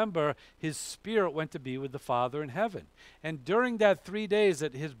cross, remember, his spirit went to be with the Father in heaven. And during that 3 days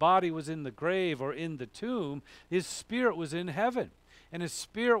that his body was in the grave or in the tomb, his spirit was in heaven. And his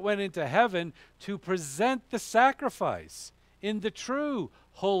spirit went into heaven to present the sacrifice in the true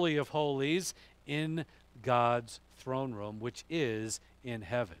Holy of Holies in God's throne room, which is in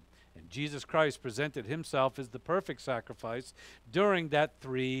heaven. And Jesus Christ presented himself as the perfect sacrifice during that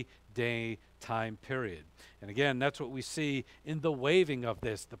 3-day time period. And again, that's what we see in the waving of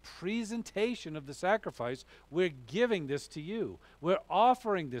this, the presentation of the sacrifice. We're giving this to you. We're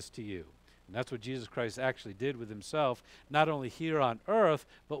offering this to you. And that's what Jesus Christ actually did with himself, not only here on earth,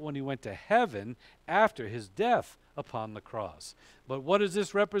 but when he went to heaven after his death upon the cross. But what does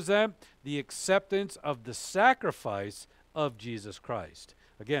this represent? The acceptance of the sacrifice of Jesus Christ.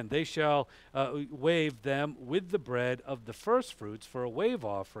 Again, they shall wave them with the bread of the first fruits for a wave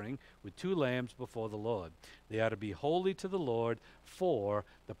offering with 2 lambs before the Lord. They are to be holy to the Lord for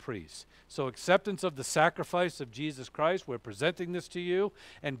the priests. So acceptance of the sacrifice of Jesus Christ, we're presenting this to you,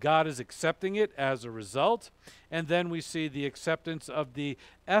 and God is accepting it as a result. And then we see the acceptance of the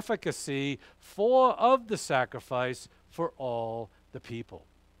efficacy of the sacrifice for all the people.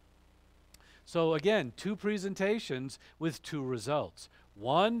 So again, 2 presentations with 2 results.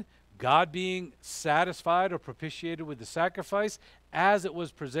 1, God being satisfied or propitiated with the sacrifice as it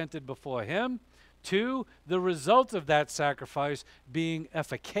was presented before him. 2, the result of that sacrifice being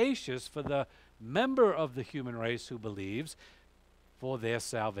efficacious for the member of the human race who believes for their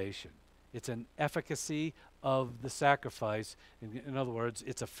salvation. It's an efficacy of the sacrifice. In other words,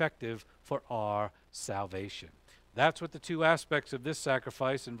 it's effective for our salvation. That's what the two aspects of this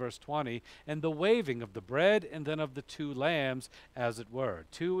sacrifice in verse 20, and the waving of the bread and then of the two lambs, as it were.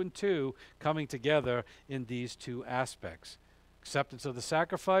 Two and two coming together in these two aspects. Acceptance of the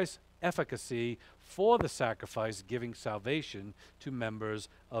sacrifice, efficacy for the sacrifice, giving salvation to members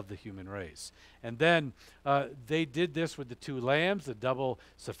of the human race. And then they did this with the two lambs, the double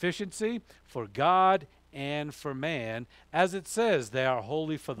sufficiency for God and for man. As it says, they are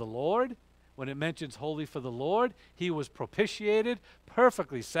holy for the Lord. When it mentions holy for the Lord, he was propitiated,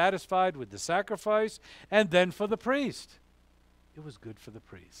 perfectly satisfied with the sacrifice, and then for the priest. It was good for the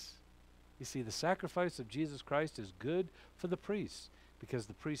priest. You see, the sacrifice of Jesus Christ is good for the priest because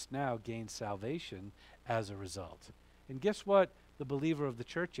the priest now gains salvation as a result. And guess what the believer of the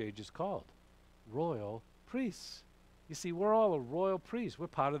church age is called? Royal priests. You see, we're all a royal priest. We're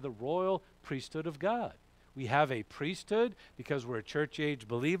part of the royal priesthood of God. We have a priesthood because we're a church age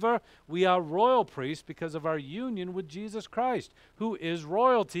believer. We are royal priests because of our union with Jesus Christ, who is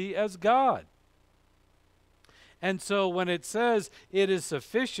royalty as God. And so when it says it is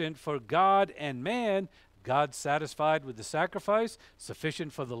sufficient for God and man, God satisfied with the sacrifice,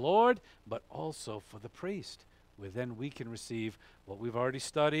 sufficient for the Lord, but also for the priest, where then we can receive what we've already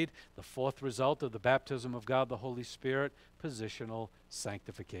studied, the fourth result of the baptism of God, the Holy Spirit, positional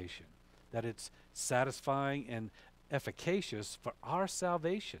sanctification. That it's satisfying and efficacious for our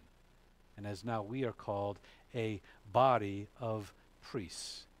salvation. And as now we are called a body of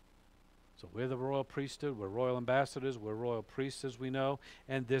priests. So we're the royal priesthood, we're royal ambassadors, we're royal priests as we know,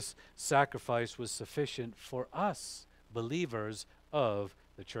 and this sacrifice was sufficient for us, believers of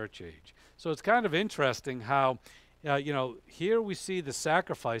the church age. So it's kind of interesting how here we see the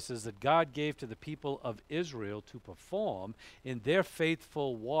sacrifices that God gave to the people of Israel to perform in their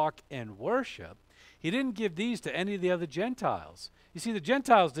faithful walk and worship. He didn't give these to any of the other Gentiles. You see, the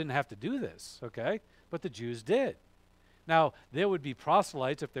Gentiles didn't have to do this, okay? But the Jews did. Now, there would be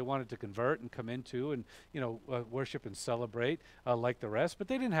proselytes if they wanted to convert and come into and, worship and celebrate like the rest, but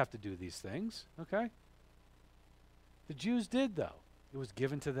they didn't have to do these things, okay? The Jews did, though. It was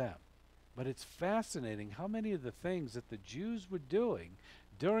given to them. But it's fascinating how many of the things that the Jews were doing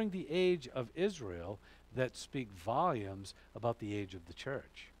during the age of Israel that speak volumes about the age of the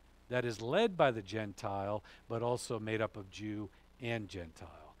church. That is led by the Gentile, but also made up of Jew and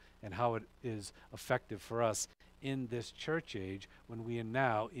Gentile, and how it is effective for us in this church age when we are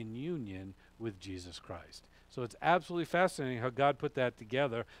now in union with Jesus Christ. So it's absolutely fascinating how God put that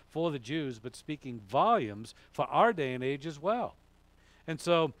together for the Jews, but speaking volumes for our day and age as well. And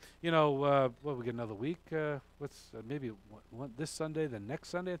so, we get another week. Maybe this Sunday, the next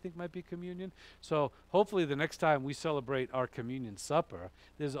Sunday, I think might be communion. So hopefully the next time we celebrate our communion supper,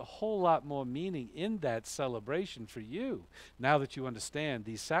 there's a whole lot more meaning in that celebration for you now that you understand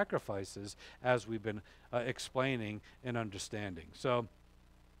these sacrifices as we've been explaining and understanding. So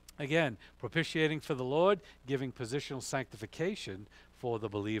again, propitiating for the Lord, giving positional sanctification for the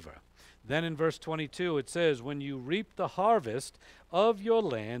believer. Then in verse 22 it says, when you reap the harvest of your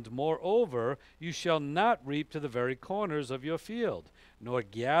land, moreover, you shall not reap to the very corners of your field, nor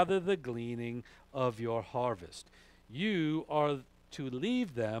gather the gleaning of your harvest. You are to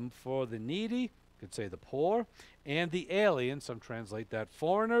leave them for the needy, you could say the poor, and the alien, some translate that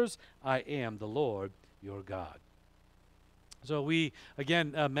foreigners. I am the Lord your God. So we,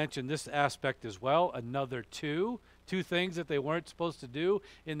 again, mentioned this aspect as well, another two things that they weren't supposed to do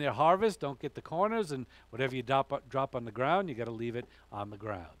in their harvest. Don't get the corners, and whatever you drop on the ground, you got to leave it on the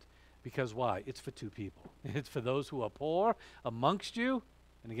ground. Because why? It's for two people. It's for those who are poor amongst you,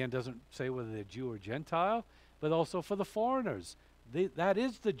 and again, doesn't say whether they're Jew or Gentile, but also for the foreigners. That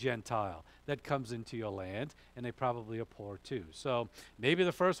is the Gentile that comes into your land, and they probably are poor too. So maybe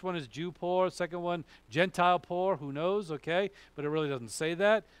the first one is Jew poor, second one Gentile poor, who knows, okay? But it really doesn't say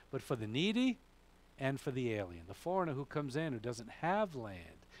that. But for the needy and for the alien, the foreigner who comes in who doesn't have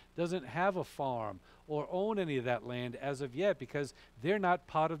land, doesn't have a farm or own any of that land as of yet because they're not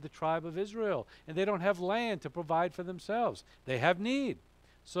part of the tribe of Israel, and they don't have land to provide for themselves. They have need.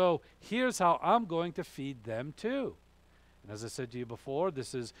 So here's how I'm going to feed them too. And as I said to you before,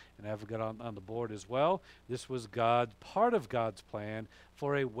 this is, and I've got on the board as well, this was part of God's plan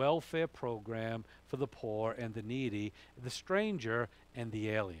for a welfare program for the poor and the needy, the stranger and the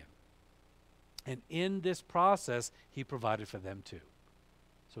alien. And in this process, he provided for them too.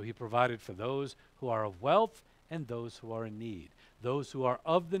 So he provided for those who are of wealth and those who are in need, those who are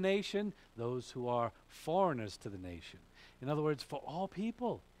of the nation, those who are foreigners to the nation. In other words, for all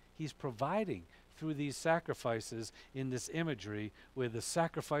people, he's providing through these sacrifices in this imagery where the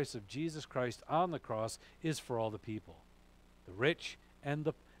sacrifice of Jesus Christ on the cross is for all the people, the rich and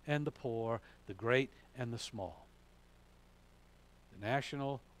the poor, the great and the small.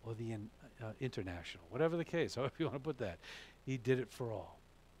 national or the international, whatever the case, however you want to put that. He did it for all.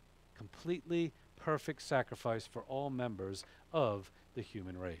 Completely perfect sacrifice for all members of the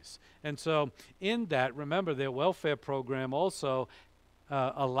human race. And so in that, remember, their welfare program also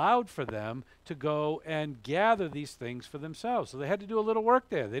allowed for them to go and gather these things for themselves. So they had to do a little work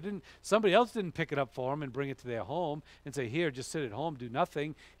there. Somebody else didn't pick it up for them and bring it to their home and say, here, just sit at home, do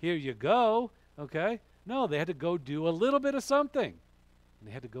nothing. Here you go, okay? No, they had to go do a little bit of something. And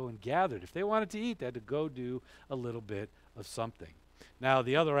they had to go and gather it. If they wanted to eat, they had to go do a little bit of something. Now,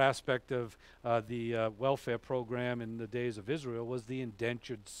 the other aspect of the welfare program in the days of Israel was the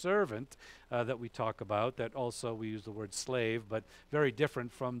indentured servant that we talk about. That also, we use the word slave, but very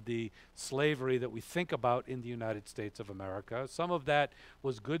different from the slavery that we think about in the United States of America. Some of that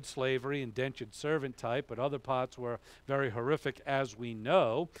was good slavery, indentured servant type, but other parts were very horrific, as we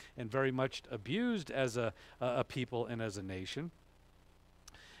know, and very much abused as a people and as a nation.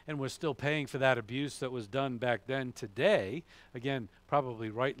 And we're still paying for that abuse that was done back then today. Again,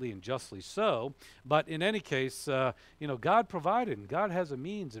 probably rightly and justly so. But in any case, God provided, and God has a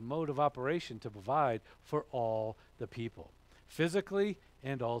means and mode of operation to provide for all the people, physically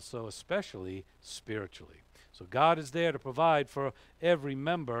and also especially spiritually. So God is there to provide for every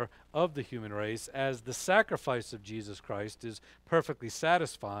member of the human race, as the sacrifice of Jesus Christ is perfectly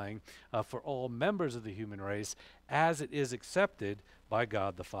satisfying for all members of the human race, as it is accepted by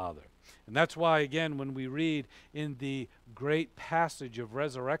God the Father. And that's why, again, when we read in the great passage of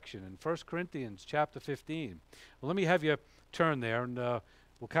resurrection in 1 Corinthians chapter 15, well, let me have you turn there, and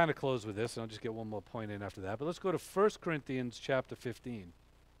we'll kind of close with this, and I'll just get one more point in after that. But let's go to 1 Corinthians chapter 15.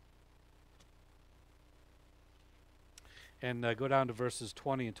 And go down to verses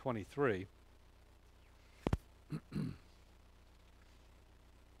 20 and 23.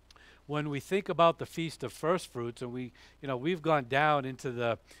 When we think about the Feast of First Fruits, and we've gone down into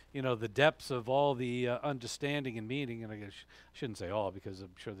the depths of all the understanding and meaning, and I guess I shouldn't say all, because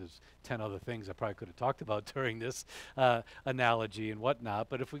I'm sure there's 10 other things I probably could have talked about during this analogy and whatnot.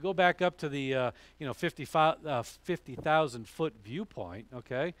 But if we go back up to the 50,000 foot viewpoint,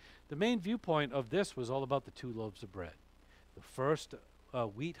 okay, the main viewpoint of this was all about the 2 loaves of bread. The first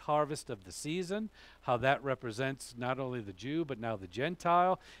wheat harvest of the season, how that represents not only the Jew but now the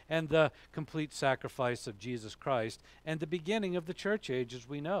Gentile, and the complete sacrifice of Jesus Christ, and the beginning of the church age as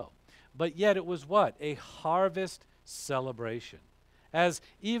we know. But yet it was what? A harvest celebration. As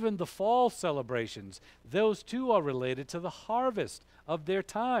even the fall celebrations, those too are related to the harvest of their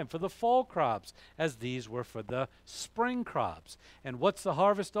time for the fall crops, as these were for the spring crops. And what's the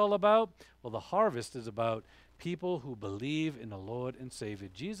harvest all about? Well, the harvest is about people who believe in the Lord and Savior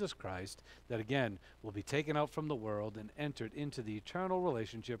Jesus Christ, that again will be taken out from the world and entered into the eternal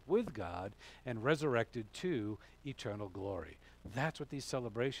relationship with God and resurrected to eternal glory. That's what these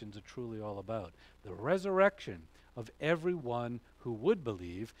celebrations are truly all about. The resurrection of everyone who would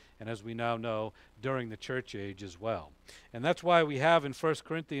believe, and as we now know, during the church age as well. And that's why we have in 1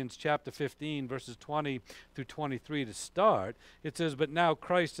 Corinthians chapter 15, verses 20 through 23 to start, it says, "But now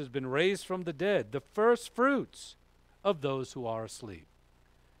Christ has been raised from the dead, the first fruits of those who are asleep."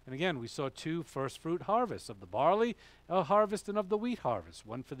 And again, we saw 2 first fruit harvests, of the barley harvest and of the wheat harvest,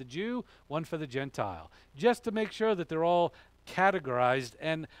 one for the Jew, one for the Gentile, just to make sure that they're all categorized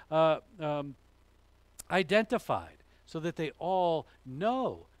and identified, so that they all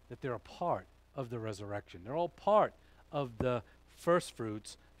know that they're a part of the resurrection. They're all part of the first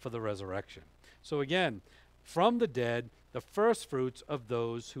fruits for the resurrection. So again, from the dead, the first fruits of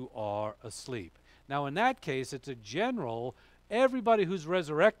those who are asleep. Now in that case, it's a general, everybody who's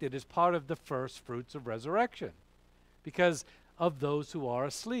resurrected is part of the first fruits of resurrection, because of those who are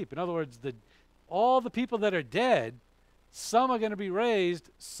asleep. In other words, all the people that are dead, some are going to be raised,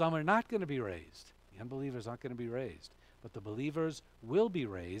 some are not going to be raised. The unbelievers aren't going to be raised, but the believers will be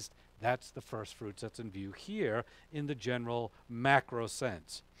raised. That's the first fruits that's in view here in the general macro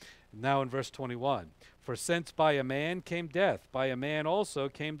sense. Now in verse 21, "For since by a man came death, by a man also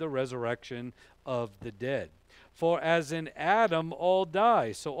came the resurrection of the dead. For as in Adam all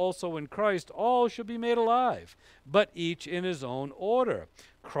die, so also in Christ all shall be made alive, but each in his own order.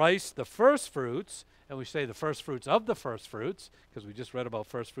 Christ the first fruits," and we say the first fruits of the first fruits, because we just read about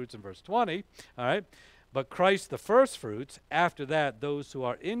first fruits in verse 20, all right? "But Christ the first fruits, after that those who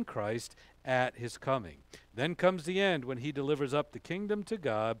are in Christ at his coming. Then comes the end, when he delivers up the kingdom to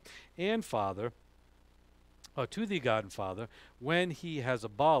God and Father, or to the God and Father, when he has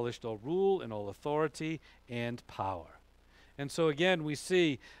abolished all rule and all authority and power." And so again we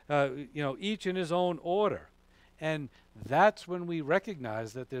see, each in his own order. And that's when we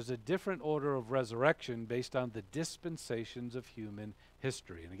recognize that there's a different order of resurrection based on the dispensations of human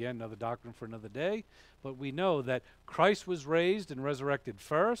history. And again, another doctrine for another day, but we know that Christ was raised and resurrected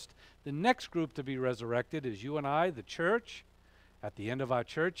first. The next group to be resurrected is you and I, the church, at the end of our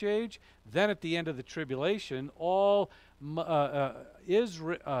church age. Then at the end of the tribulation, all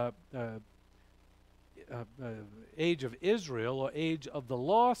age of Israel or age of the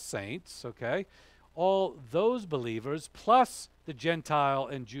lost saints, okay, all those believers plus the Gentile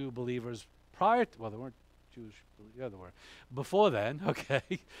and Jew believers prior to, well, they weren't Jewish, yeah, they were before then,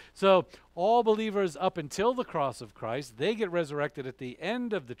 okay. So all believers up until the cross of Christ, they get resurrected at the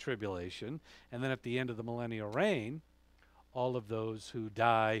end of the tribulation, and then at the end of the millennial reign, all of those who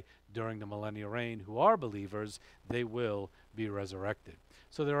die during the millennial reign who are believers, they will be resurrected.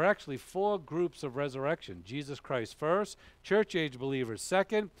 So there are actually 4 groups of resurrection. Jesus Christ first, church age believers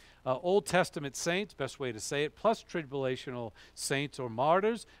second, Old Testament saints, best way to say it, plus tribulational saints or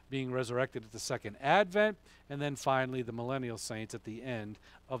martyrs being resurrected at the second advent, and then finally the millennial saints at the end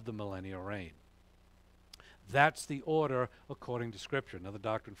of the millennial reign. That's the order according to Scripture, another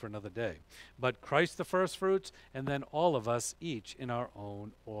doctrine for another day. But Christ the first fruits, and then all of us each in our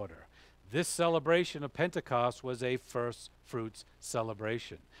own order. This celebration of Pentecost was a first fruits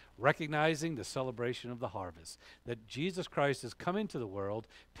celebration, recognizing the celebration of the harvest, that Jesus Christ has come into the world,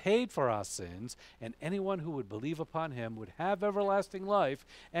 paid for our sins, and anyone who would believe upon him would have everlasting life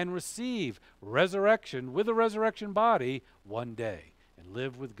and receive resurrection with a resurrection body one day, and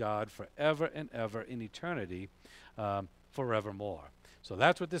live with God forever and ever in eternity, forevermore. So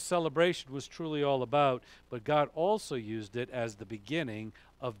that's what this celebration was truly all about, but God also used it as the beginning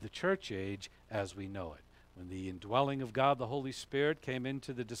of the church age as we know it. When the indwelling of God, the Holy Spirit, came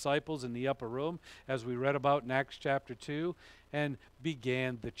into the disciples in the upper room, as we read about in Acts chapter 2, and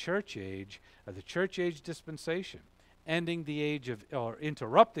began the church age dispensation, ending the age of, or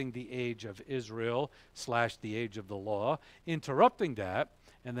interrupting the age of Israel / the age of the law, interrupting that,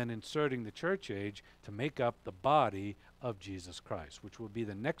 and then inserting the church age to make up the body of Jesus Christ, which will be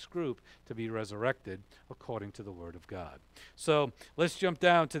the next group to be resurrected according to the Word of God. So let's jump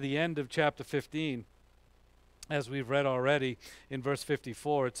down to the end of chapter 15. As we've read already in verse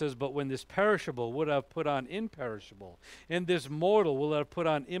 54, it says, "But when this perishable would have put on imperishable, and this mortal will have put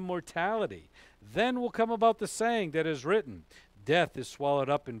on immortality, then will come about the saying that is written, Death is swallowed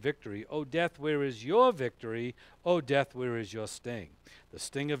up in victory. O death, where is your victory? O death, where is your sting? The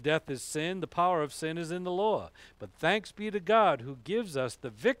sting of death is sin. The power of sin is in the law. But thanks be to God who gives us the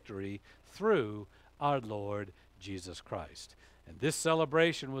victory through our Lord Jesus Christ." And this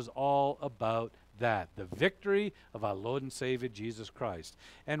celebration was all about that, the victory of our Lord and Savior Jesus Christ.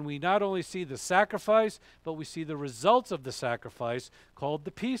 And we not only see the sacrifice, but we see the results of the sacrifice, called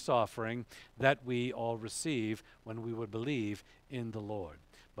the peace offering, that we all receive when we would believe in the Lord.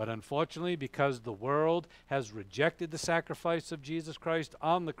 But unfortunately, because the world has rejected the sacrifice of Jesus Christ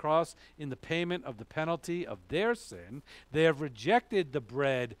on the cross in the payment of the penalty of their sin, they have rejected the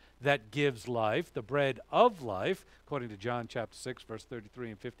bread that gives life, the bread of life, according to John chapter 6, verse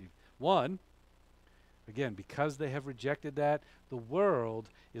 33 and 51. Again, because they have rejected that, the world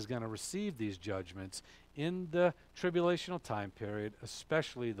is going to receive these judgments in the tribulational time period,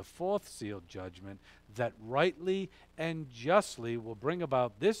 especially the fourth sealed judgment, that rightly and justly will bring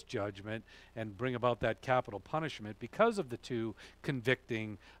about this judgment and bring about that capital punishment because of the 2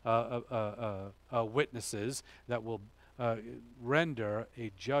 convicting witnesses that will render a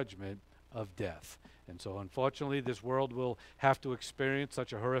judgment of death. And so unfortunately, this world will have to experience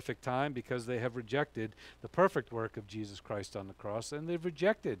such a horrific time because they have rejected the perfect work of Jesus Christ on the cross, and they've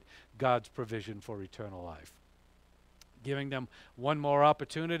rejected God's provision for eternal life. Giving them one more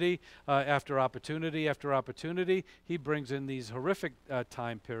opportunity after opportunity after opportunity, he brings in these horrific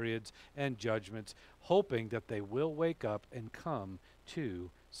time periods and judgments, hoping that they will wake up and come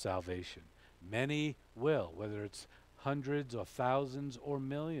to salvation. Many will, whether it's hundreds or thousands or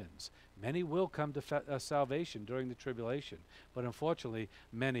millions. Many will come to salvation during the tribulation, but unfortunately,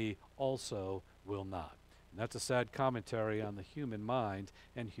 many also will not. And that's a sad commentary on the human mind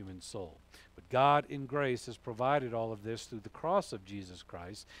and human soul. But God in grace has provided all of this through the cross of Jesus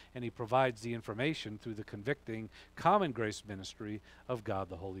Christ, and he provides the information through the convicting common grace ministry of God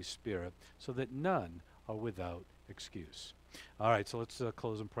the Holy Spirit, so that none are without excuse. All right, so let's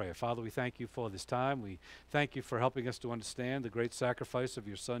close in prayer. Father, we thank you for this time. We thank you for helping us to understand the great sacrifice of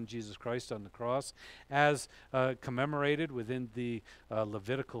your Son, Jesus Christ, on the cross, as commemorated within the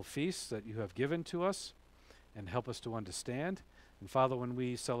Levitical feasts that you have given to us, and help us to understand And Father, when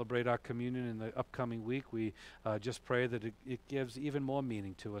we celebrate our communion in the upcoming week, we just pray that it gives even more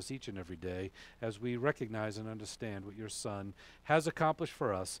meaning to us each and every day as we recognize and understand what your Son has accomplished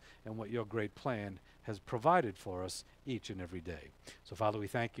for us and what your great plan has provided for us each and every day. So, Father, we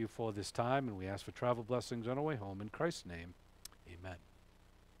thank you for this time, and we ask for travel blessings on our way home. In Christ's name, amen.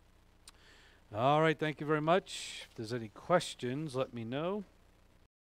 All right, thank you very much. If there's any questions, let me know.